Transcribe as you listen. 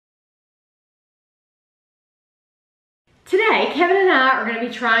Today, Kevin and I are going to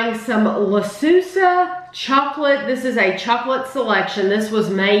be trying some Suissa chocolate. This is a chocolate selection. This was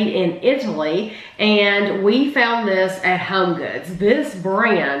made in Italy, and we found this at Home Goods. This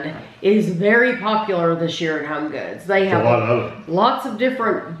brand is very popular this year at Home Goods. They have lots of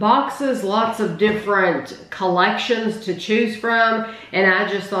different boxes, lots of different collections to choose from, and I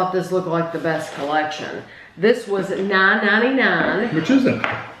just thought this looked like the best collection. This was $9.99. Which isn't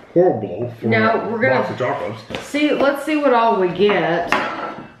horrible for we're gonna box of chocolates. Let's see what all we get.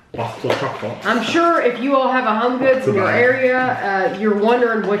 Box of chocolates. I'm sure if you all have a Home Goods in your area, you're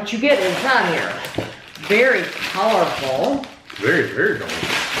wondering what you get inside here. Very colorful. Very, very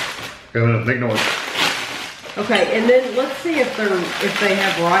colorful. Gonna make noise. Okay, and then let's see if they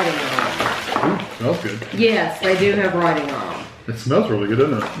have writing on them. Ooh, smells good. Yes, they do have writing on them. It smells really good,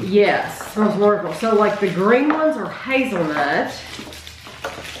 doesn't it? Yes, it smells wonderful. So like the green ones are hazelnut.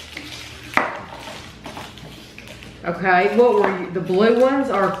 Okay, what were you? The blue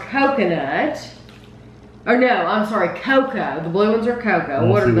ones are coconut. Oh no, I'm sorry, cocoa. The blue ones are cocoa.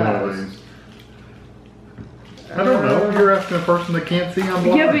 What are those? I don't know. You're asking a person that can't see. I'm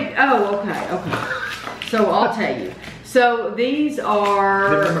blind. Yeah, but okay. So I'll tell you. So these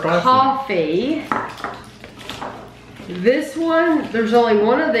are coffee. This one, there's only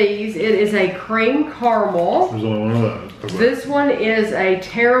one of these. It is a cream caramel. There's only one of those. Okay. This one is a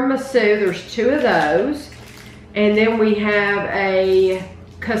tiramisu. There's two of those. And then we have a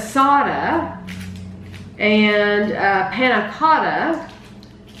cassata and a panna cotta.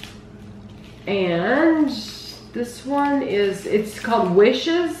 And this one it's called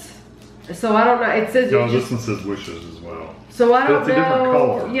Wishes. So I don't know. It says this one says Wishes as well. So I don't know. It's a different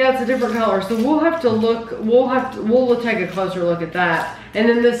color. Yeah, it's a different color. So we'll have to look. We'll take a closer look at that. And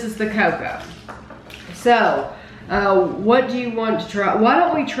then this is the cocoa. So what do you want to try? Why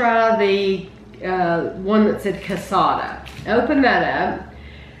don't we try the one that said cassata? Open that up,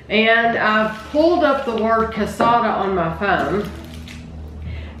 and I've pulled up the word cassata on my phone.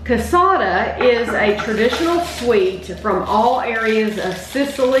 Cassata is a traditional sweet from all areas of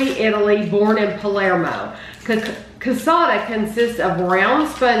Sicily, Italy, born in Palermo. Cassata consists of round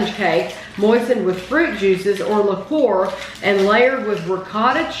sponge cake moistened with fruit juices or liqueur and layered with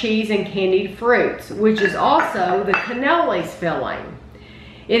ricotta cheese and candied fruits, which is also the cannolis filling.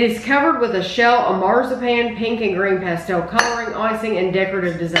 It is covered with a shell of marzipan, pink and green pastel coloring, icing, and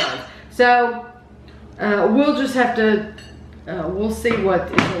decorative designs. So we'll just have to, we'll see what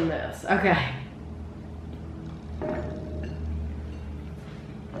is in this. Okay.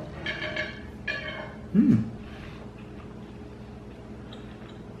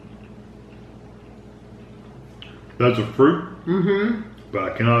 That's a fruit? Mm-hmm. But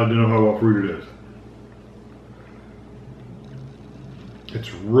I cannot identify what fruit it is.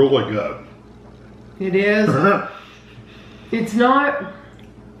 It's really good. It is. It's not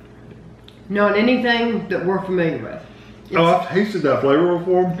anything that we're familiar with. I've tasted that flavor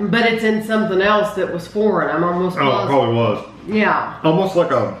before. But it's in something else that was foreign. I'm almost positive. It probably was. Yeah. Almost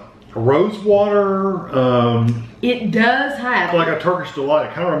like a rose water. It does have. Like a Turkish Delight.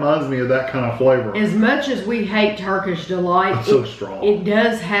 It kind of reminds me of that kind of flavor. As much as we hate Turkish Delight, it's so strong. It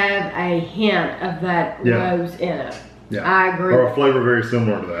does have a hint of that rose in it. Yeah, I agree. Or a flavor very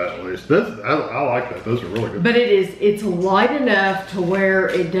similar to that, at least. I like that. Those are really good. But it's light enough to where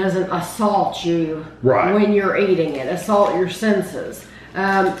it doesn't assault you when you're eating it, assault your senses.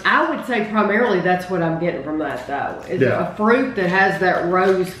 I would say primarily that's what I'm getting from that, though. It's a fruit that has that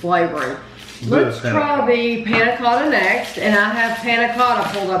rose flavoring. Let's try the panna cotta next, and I have panna cotta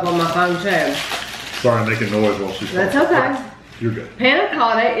pulled up on my phone too. Sorry, I'm making noise while she's talking. That's okay. You're good. Panna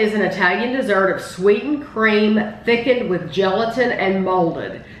cotta is an Italian dessert of sweetened cream thickened with gelatin and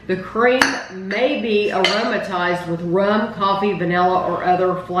molded. The cream may be aromatized with rum, coffee, vanilla, or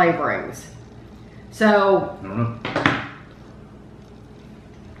other flavorings. So, I don't know.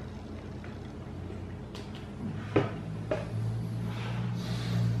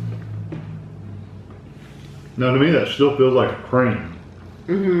 Now to me that still feels like a cream.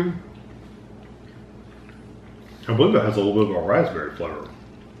 Mm-hmm. I believe it has a little bit of a raspberry flavor.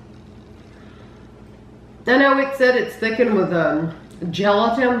 I know it said it's thickened with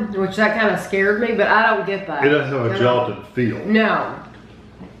gelatin, which that kind of scared me, but I don't get that. It doesn't have a gelatin feel. No.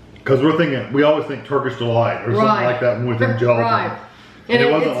 Because we always think Turkish Delight or something like that when we think gelatin. Right. And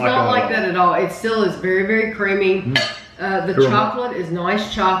it's not like that at all. It still is very, very creamy. The chocolate is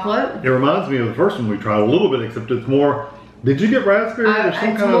nice chocolate. It reminds me of the first one we tried a little bit, except it's more. Did you get raspberry or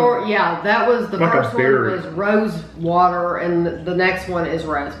some kind of? Yeah, that was the like first one was rose water, and the next one is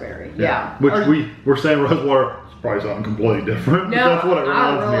raspberry. Yeah. Which we're saying rose water is probably something completely different. No, but that's what it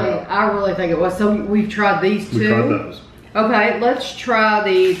reminds me of. I really think it was. So we've tried these two. We tried those. Okay, let's try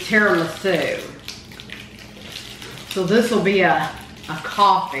the tiramisu. So this will be a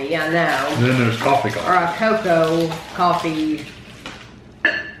coffee, I know. And then there's coffee. Or a cocoa coffee.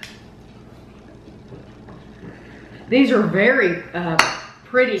 These are very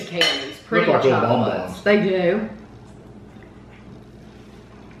pretty candies, pretty Look like chocolates. They do.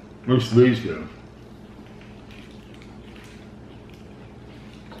 At least these do.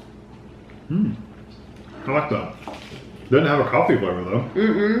 I like that. Doesn't have a coffee flavor though.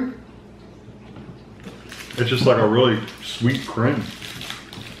 Mm-mm. It's just like a really sweet cream.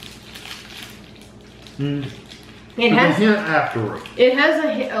 It has a hint afterward. It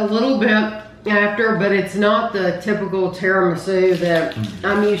has a little bit after, but it's not the typical tiramisu that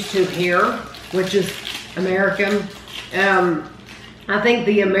I'm used to here, which is American. I think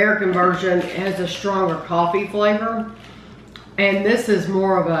the American version has a stronger coffee flavor, and this is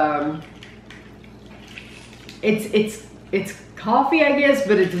more of a. It's coffee, I guess,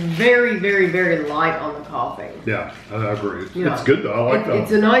 but it's very, very, very light on the coffee. Yeah, I agree. Yeah. It's good though. I like that.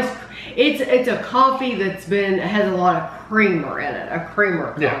 It's a nice. It's a coffee that's has a lot of creamer in it. A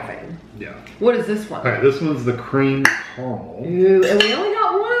creamer coffee. Yeah. What is this one? All right, this one's the cream caramel. Ooh, and we only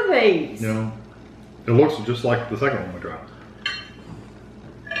got one of these. Yeah. It looks just like the second one we tried.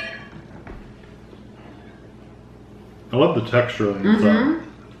 I love the texture of the inside.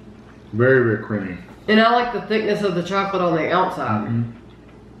 Very, very creamy. And I like the thickness of the chocolate on the outside.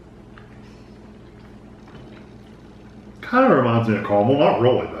 Kind of reminds me of caramel. Not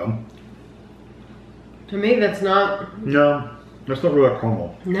really though. To me, that's not. No, that's not really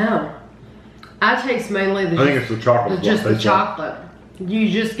caramel. No. I taste mainly the. I think it's the chocolate. Just the chocolate. You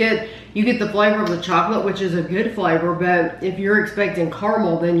get the flavor of the chocolate, which is a good flavor. But if you're expecting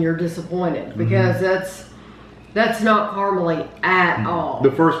caramel, then you're disappointed because that's not caramely at all.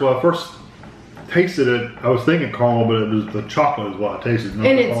 When I first tasted it, I was thinking caramel, but it was the chocolate is what I tasted. Not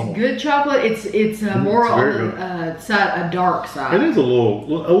and the it's caramel. Good chocolate. It's more on the side, a dark side. It is a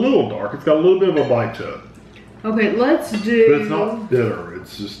little dark. It's got a little bit of a bite to it. Okay, let's do. But it's not bitter.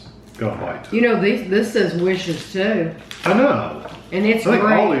 It's just got a bite to it. You know, this says wishes too. I know. And it's I think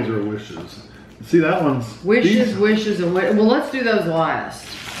great. all these are wishes. See, that one's wishes, and well, let's do those last.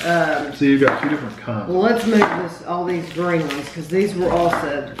 See, you've got two different kinds. Well, let's move all these green ones because these were all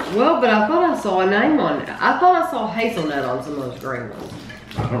said. Well, but I thought I saw a name on it. I thought I saw hazelnut on some of those green ones.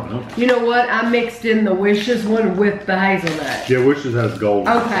 I don't know. You know what? I mixed in the wishes one with the hazelnut. Yeah, wishes has gold.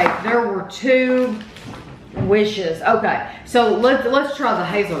 Okay, there were two wishes. Okay, so let's try the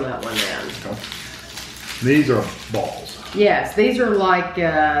hazelnut one then. Okay. These are balls. Yes, these are like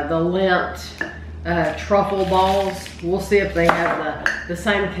the Lint truffle balls. We'll see if they have the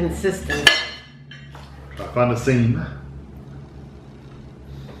same consistency. Try to find a seam.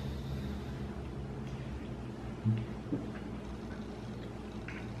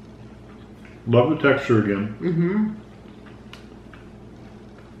 Love the texture again.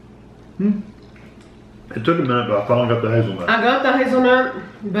 It took a minute, but I finally got the hazelnut. I got the hazelnut,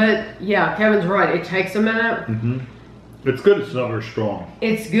 but yeah, Kevin's right. It takes a minute. It's good. It's not very strong.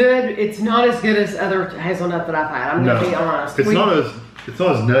 It's good. It's not as good as other hazelnut that I've had. I'm gonna be honest. It's not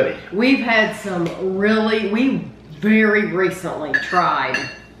as nutty. We've had some we very recently tried.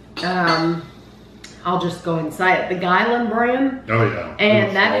 I'll just go ahead and say it. The Guyland brand. Oh yeah.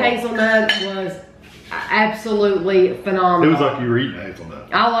 And that hazelnut was absolutely phenomenal. It was like you were eating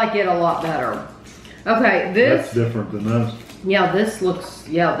hazelnut. I like it a lot better. Okay, this. That's different than this. Yeah, this looks.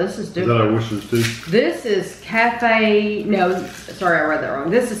 Yeah, this is different. Is that our wishes too? This is cafe. No, sorry, I read that wrong.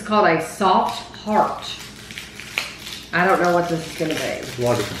 This is called a soft heart. I don't know what this is going to be. There's a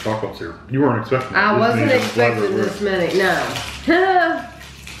lot of different chocolates here. You weren't expecting. I wasn't expecting this many. No.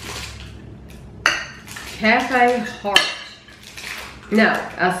 Cafe heart. No,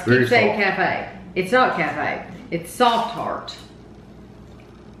 I keep saying cafe. It's not cafe. It's soft heart.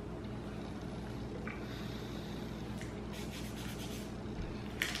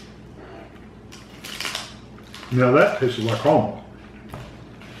 Now that tastes like caramel.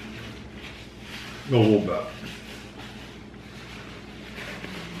 A little bit.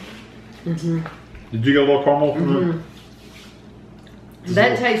 Did you get a little caramel from that?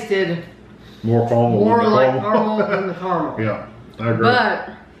 That tasted more caramel. More like caramel than the caramel. Yeah, I agree. But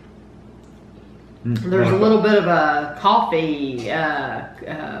there's a little bit of a coffee,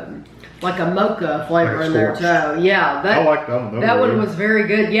 like a mocha flavor in there too. Yeah, I like that one. That one was very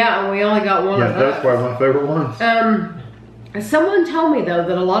good. Yeah, and we only got one of those. Yeah, that's probably my favorite ones. Someone told me though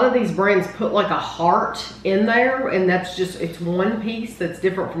that a lot of these brands put like a heart in there, and that's just, it's one piece that's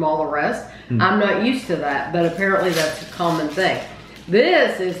different from all the rest. I'm not used to that, but apparently that's a common thing.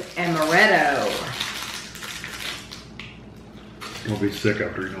 This is Amaretto. I'll be sick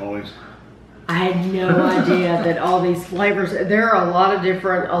after eating all these. I had no idea that all these flavors, there are a lot of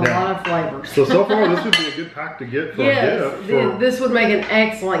different, lot of flavors. So far, this would be a good pack to get for a gift. This would make an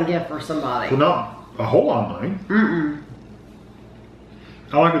excellent gift for somebody. Well, not a whole lot of money. Mm-mm.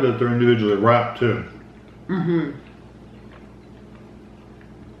 I like it that they're individually wrapped, too. Mm-hmm.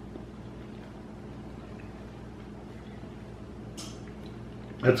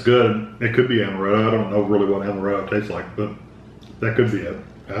 That's good. It could be amaretto. I don't know really what amaretto tastes like, but that could be it.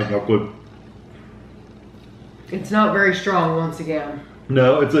 I have no clue. It's not very strong once again.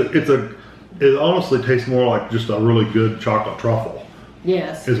 No, it honestly tastes more like just a really good chocolate truffle.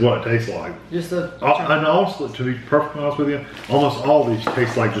 Yes. Is what it tastes like. Just a and honestly, to be perfectly honest with you, almost all of these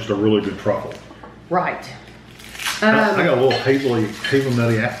taste like just a really good truffle. Right. I got a little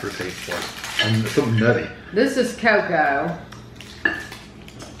hazelnutty aftertaste, and something nutty. This is cocoa.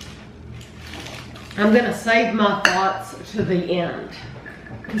 I'm gonna save my thoughts to the end,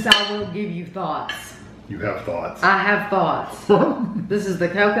 because I will give you thoughts. You have thoughts. I have thoughts. This is the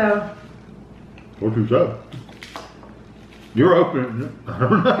cocoa. What you said? You're opening it. I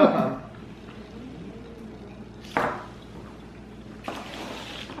don't know.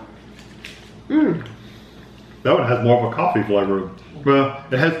 That one has more of a coffee flavor. Well,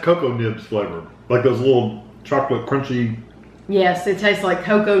 it has cocoa nibs flavor, like those little chocolate crunchy. Yes, it tastes like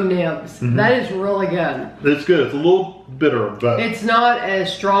cocoa nibs. Mm-hmm. That is really good. It's good. It's a little bitter, but it's not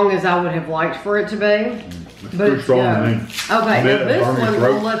as strong as I would have liked for it to be. It's pretty strong to me. Okay, now this one,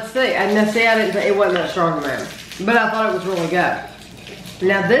 well, let's see. And now see, it wasn't that strong to me, but I thought it was really good.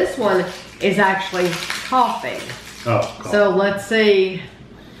 Now this one is actually coffee. Oh, coffee. So let's see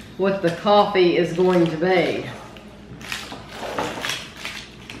what the coffee is going to be.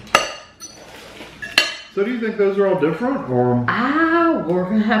 So do you think those are all different, or? We're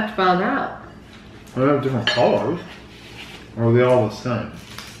gonna have to find out. They have different colors, or are they all the same?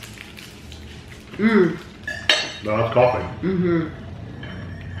 No, that's coffee. Mm-hmm.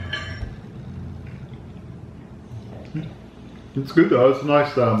 It's good though. It's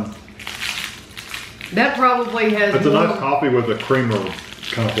nice. That probably has. It's a nice coffee with a creamer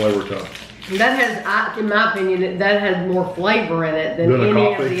kind of flavor to it. That has, in my opinion, that has more flavor in it than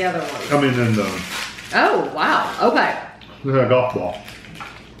any of the other ones. I mean, than oh wow! Okay. A golf ball.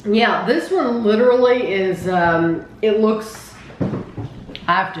 Yeah, this one literally is. It looks.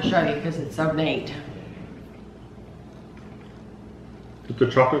 I have to show you because it's so neat. It's a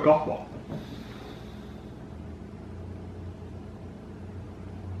chocolate golf ball.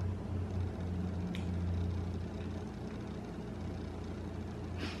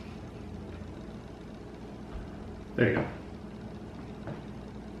 There you go.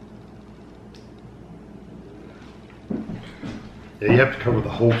 Yeah, you have to cover the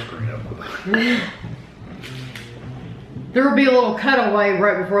whole screen up with it. There will be a little cutaway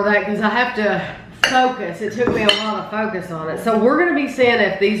right before that because I have to focus. It took me a while to focus on it. So we're going to be seeing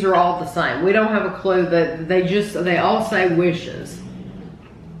if these are all the same. We don't have a clue. That they all say wishes.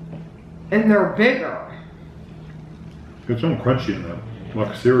 And they're bigger. Got something crunchy in them,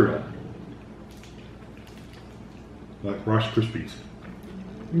 like cereal. Like Rice Krispies.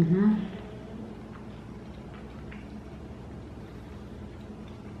 Mm-hmm.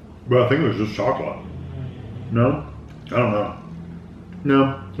 But I think it was just chocolate. No? I don't know.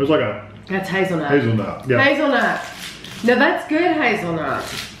 No, it was like a... That's hazelnut. Hazelnut, yeah. Hazelnut. Now that's good hazelnut.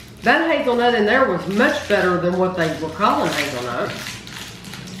 That hazelnut in there was much better than what they were calling hazelnut.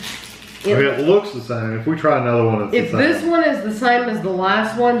 It looks the same. If we try another one, it's the same. If this one is the same as the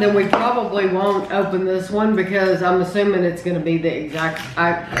last one, then we probably won't open this one because I'm assuming it's going to be the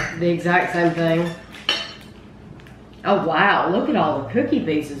exact same thing. Oh wow! Look at all the cookie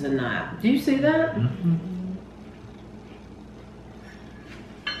pieces in that. Do you see that? Mm-hmm.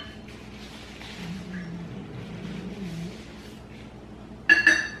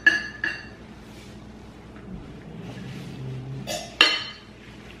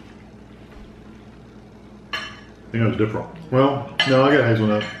 I think it was different. Well, no, I got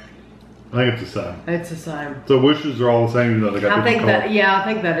hazelnut. I think it's the same. It's the same. So wishes are all the same, even though they got different colors. I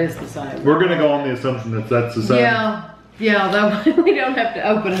think that is the same. We're gonna go on the assumption that that's the same. Yeah. That we don't have to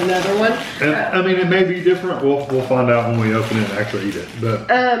open another one. And, I mean, it may be different. We'll find out when we open it and actually eat it. But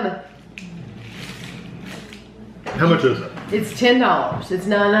how much is it? It's $10. It's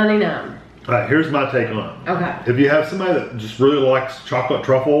 $9.99. All right, here's my take on it. Okay. If you have somebody that just really likes chocolate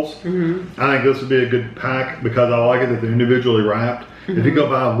truffles, I think this would be a good pack because I like it that they're individually wrapped. If you go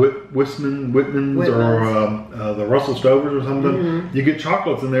by Whitman's or the Russell Stovers or something, you get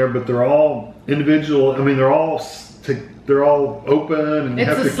chocolates in there, but they're all individual. I mean, they're all they're all open, and you It's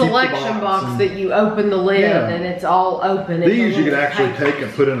have to a keep the selection box and, that you open the lid and it's all open. These you could actually take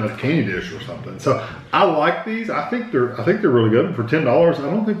and put in a candy dish or something. So I like these. I think they're really good. And for $10, I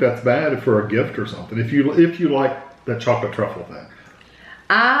don't think that's bad for a gift or something. If you like that chocolate truffle thing.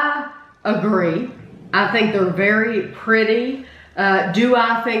 I agree. I think they're very pretty. Do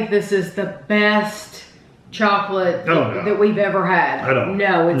I think this is the best chocolate that we've ever had? I don't.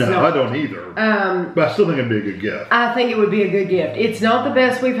 No, it's not. No, I don't either. But I still think it'd be a good gift. I think it would be a good gift. It's not the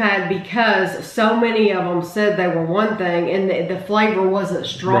best we've had because so many of them said they were one thing and the flavor wasn't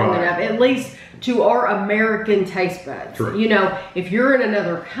strong enough, at least to our American taste buds. True. You know, if you're in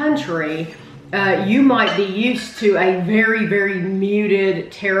another country, you might be used to a very, very muted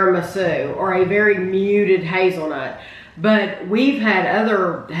tiramisu or a very muted hazelnut. But we've had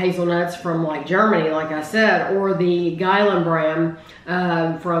other hazelnuts from like Germany, like I said, or the Geilenbrand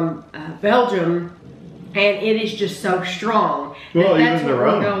from Belgium, and it is just so strong. Well, that's even what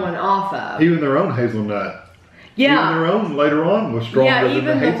we're going off of. Even their own hazelnut. Yeah. Even their own later on was stronger than the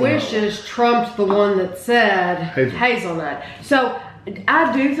even the hazelnut. Wishes trumped the one that said hazelnut. So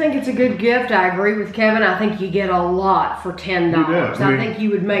I do think it's a good gift. I agree with Kevin. I think you get a lot for $10. I think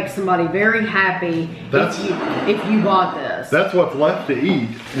you would make somebody very happy if you bought this. That's what's left to eat,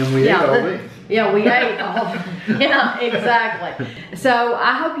 and we ate all these. Yeah, we ate all. Yeah, exactly. So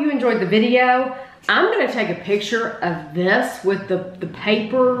I hope you enjoyed the video. I'm going to take a picture of this with the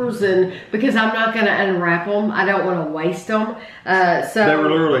papers, and because I'm not going to unwrap them. I don't want to waste them. So they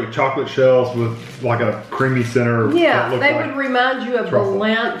were literally chocolate shells with like a creamy center. Yeah, they would remind you of truffle.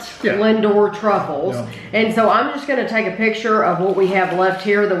 the Lindor truffles. Yeah. And so I'm just going to take a picture of what we have left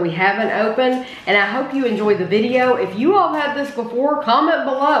here that we haven't opened. And I hope you enjoyed the video. If you all had this before, comment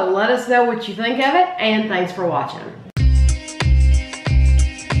below. Let us know what you think of it. And thanks for watching.